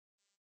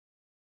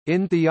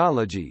In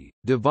theology,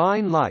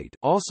 divine light,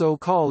 also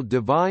called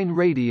divine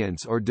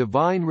radiance or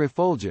divine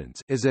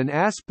refulgence, is an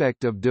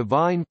aspect of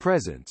divine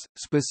presence,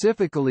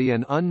 specifically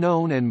an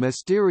unknown and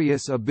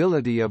mysterious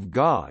ability of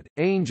God,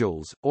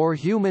 angels, or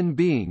human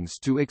beings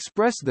to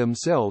express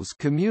themselves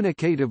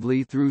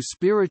communicatively through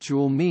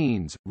spiritual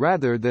means,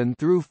 rather than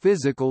through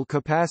physical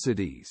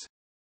capacities.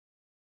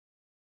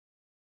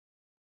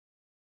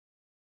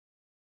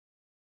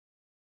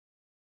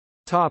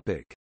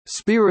 Topic: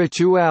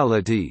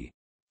 Spirituality.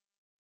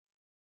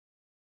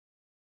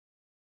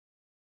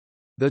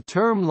 The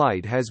term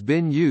light has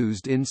been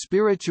used in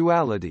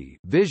spirituality,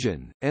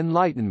 vision,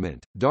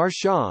 enlightenment,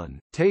 darshan,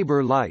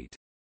 tabor light.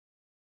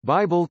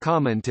 Bible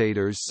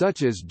commentators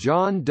such as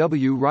John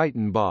W.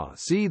 Reitenbaugh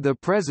see the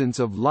presence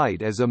of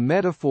light as a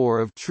metaphor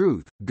of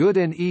truth, good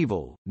and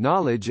evil,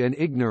 knowledge and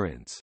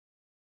ignorance.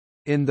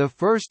 In the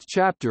first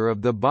chapter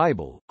of the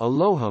Bible,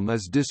 Elohim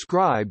is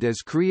described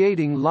as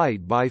creating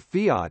light by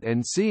fiat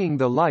and seeing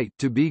the light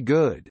to be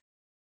good.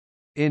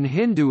 In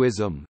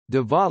Hinduism,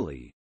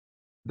 Diwali,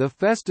 the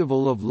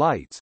Festival of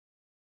Lights,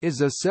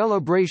 is a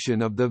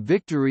celebration of the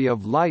victory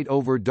of light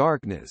over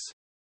darkness.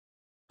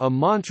 A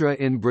mantra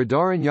in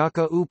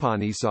Brihadaranyaka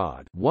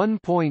Upanishad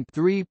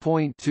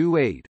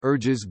 1.3.28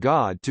 urges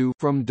God to,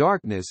 from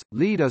darkness,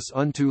 lead us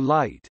unto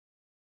light.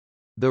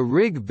 The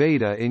Rig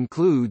Veda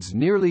includes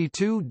nearly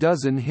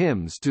 24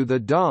 hymns to the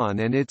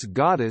dawn and its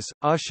goddess,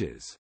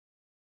 Ushas.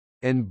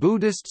 And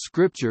Buddhist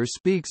scripture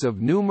speaks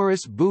of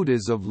numerous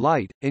Buddhas of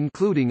light,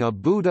 including a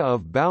Buddha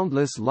of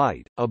boundless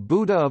light, a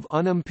Buddha of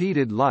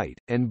unimpeded light,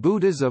 and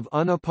Buddhas of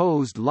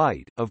unopposed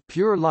light, of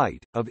pure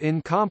light, of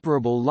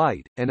incomparable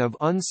light, and of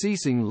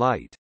unceasing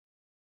light.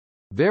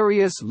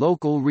 Various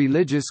local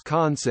religious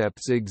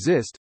concepts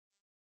exist.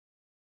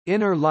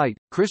 Inner light,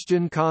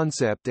 Christian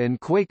concept and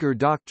Quaker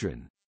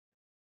doctrine.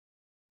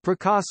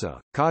 Prakasa,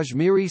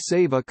 Kashmiri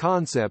Seva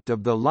concept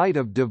of the light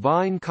of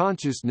divine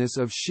consciousness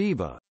of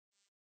Shiva.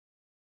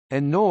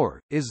 And Noor,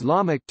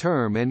 Islamic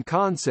term and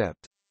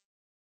concept.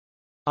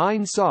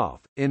 Ein Sof,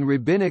 in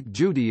Rabbinic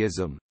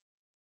Judaism.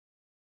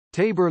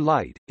 Tabor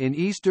light, in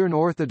Eastern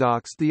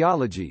Orthodox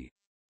theology.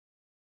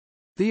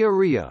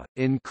 Theoria,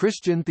 in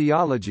Christian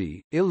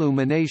theology,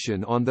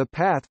 illumination on the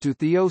path to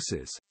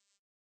theosis.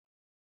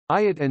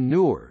 Ayat and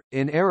Nur,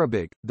 in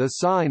Arabic, the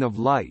sign of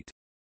light.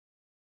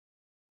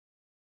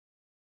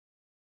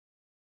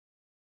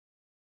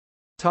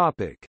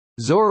 Topic: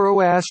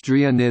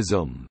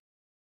 Zoroastrianism.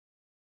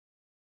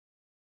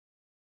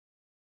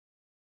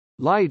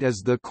 Light is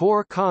the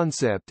core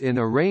concept in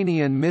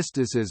Iranian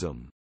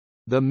mysticism.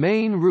 The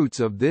main roots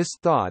of this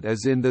thought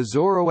is in the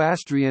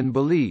Zoroastrian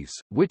beliefs,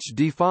 which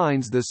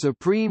defines the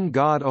supreme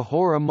god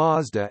Ahura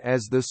Mazda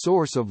as the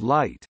source of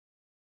light.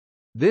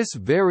 This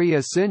very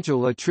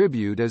essential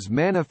attribute is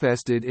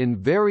manifested in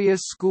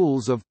various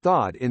schools of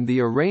thought in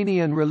the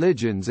Iranian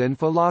religions and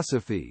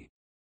philosophy.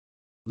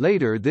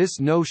 Later this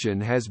notion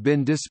has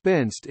been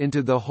dispensed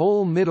into the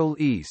whole Middle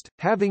East,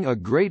 having a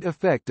great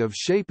effect of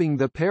shaping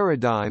the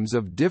paradigms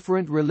of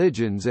different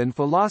religions and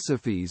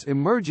philosophies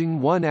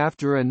emerging one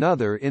after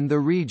another in the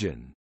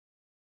region.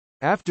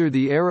 After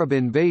the Arab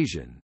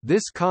invasion,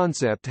 this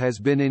concept has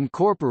been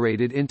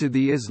incorporated into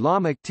the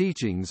Islamic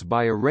teachings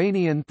by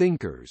Iranian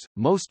thinkers,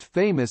 most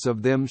famous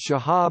of them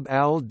Shahab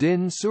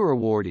al-Din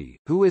Suhrawardi,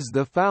 who is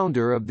the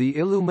founder of the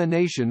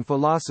Illumination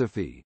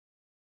philosophy.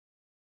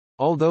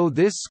 Although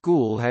this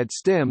school had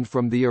stemmed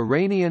from the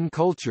Iranian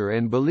culture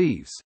and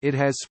beliefs, it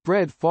has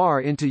spread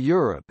far into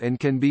Europe and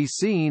can be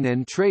seen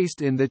and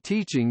traced in the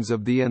teachings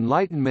of the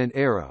Enlightenment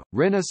era,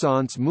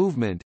 Renaissance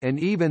movement, and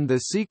even the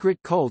secret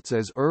cults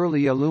as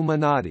early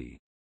Illuminati.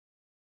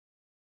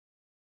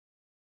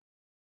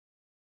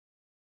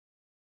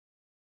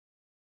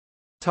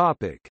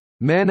 Topic: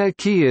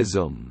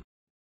 Manichaeism.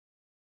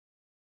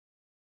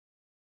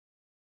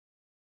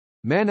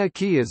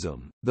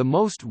 Manichaeism, the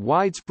most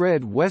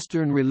widespread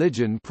Western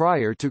religion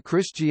prior to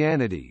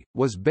Christianity,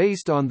 was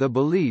based on the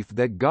belief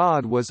that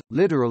God was,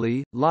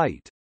 literally,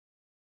 light.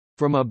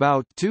 From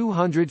about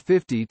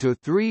 250 to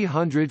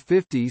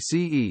 350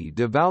 CE,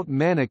 devout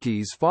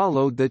Manichaees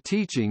followed the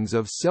teachings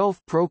of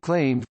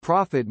self-proclaimed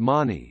prophet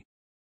Mani.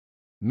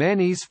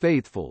 Mani's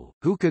faithful,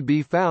 who could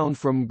be found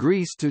from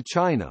Greece to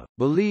China,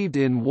 believed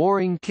in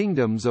warring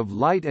kingdoms of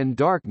light and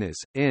darkness,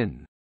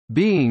 in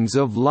beings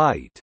of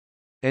light,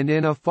 and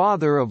in a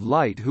Father of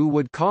light who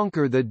would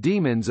conquer the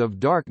demons of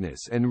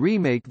darkness and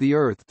remake the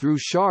earth through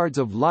shards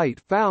of light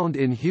found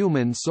in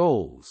human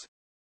souls.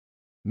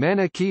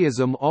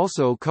 Manichaeism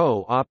also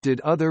co-opted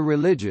other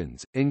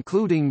religions,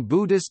 including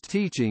Buddhist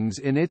teachings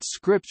in its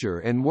scripture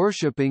and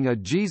worshipping a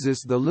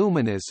Jesus the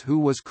Luminous who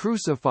was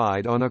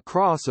crucified on a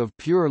cross of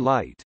pure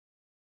light.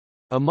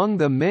 Among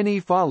the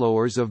many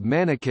followers of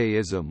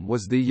Manichaeism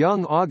was the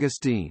young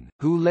Augustine,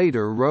 who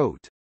later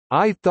wrote,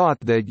 "I thought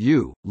that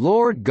you,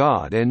 Lord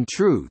God and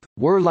truth,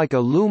 were like a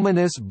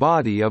luminous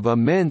body of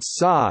immense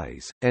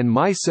size, and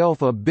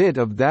myself a bit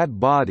of that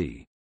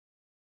body."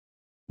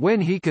 When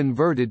he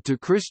converted to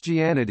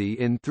Christianity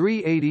in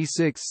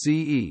 386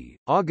 CE,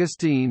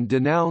 Augustine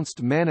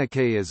denounced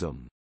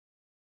Manichaeism.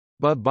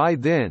 But by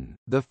then,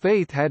 the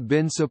faith had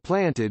been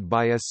supplanted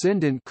by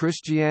ascendant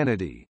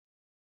Christianity.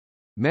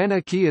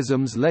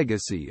 Manichaeism's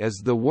legacy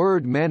is the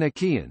word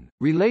Manichaean,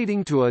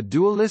 relating to a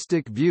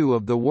dualistic view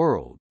of the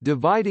world,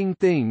 dividing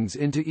things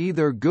into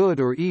either good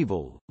or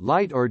evil,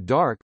 light or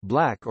dark,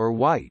 black or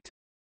white.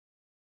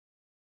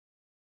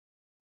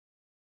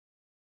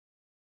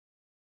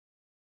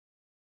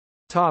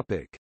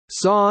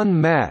 Sant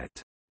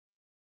Mat.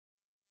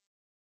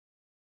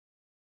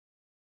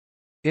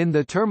 In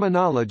the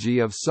terminology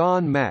of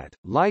Sant Mat,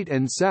 light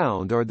and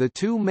sound are the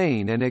two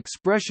main and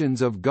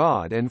expressions of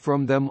God, and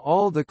from them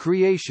all the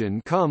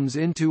creation comes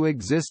into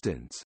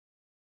existence.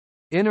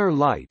 Inner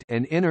light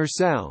and inner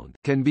sound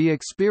can be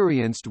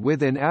experienced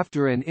with and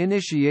after an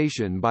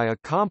initiation by a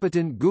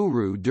competent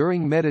guru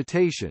during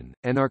meditation,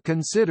 and are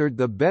considered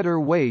the better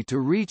way to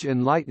reach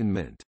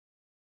enlightenment.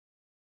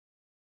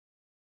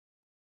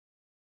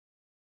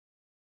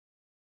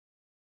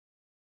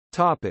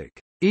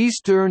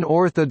 Eastern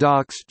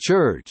Orthodox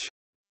Church.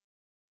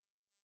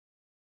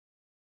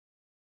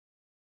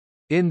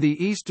 In the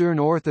Eastern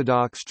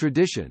Orthodox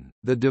tradition,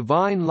 the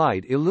divine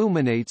light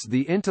illuminates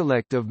the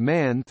intellect of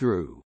man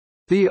through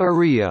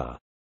theoria,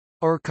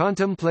 or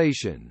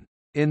contemplation.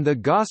 In the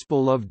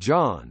Gospel of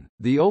John,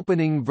 the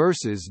opening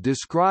verses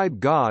describe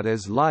God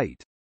as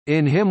light.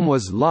 "In him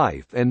was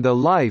life, and the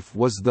life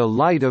was the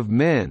light of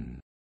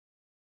men.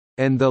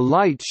 And the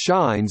light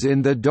shines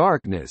in the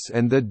darkness,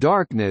 and the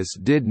darkness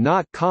did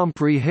not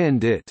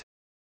comprehend it."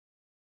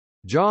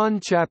 John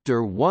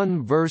chapter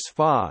 1 verse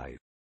 5.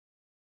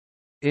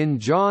 In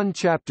John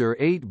chapter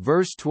 8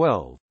 verse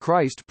 12,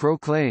 Christ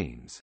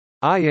proclaims,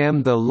 "I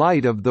am the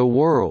light of the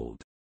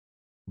world,"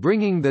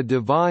 bringing the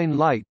divine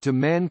light to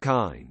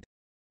mankind.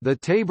 The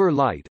Tabor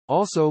light,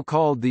 also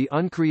called the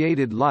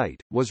uncreated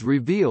light, was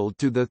revealed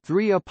to the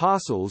three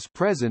apostles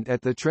present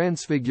at the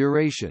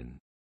Transfiguration.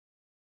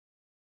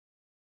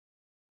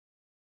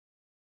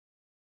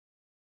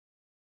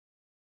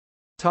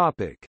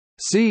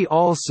 See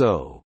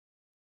also: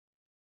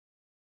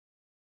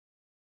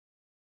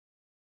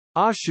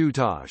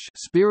 Ashutosh,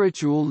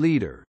 spiritual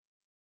leader;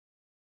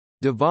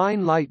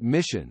 Divine Light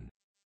Mission;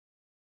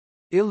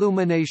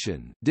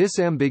 Illumination,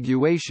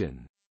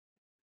 disambiguation;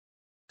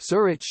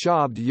 Surat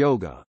Shabd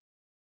Yoga.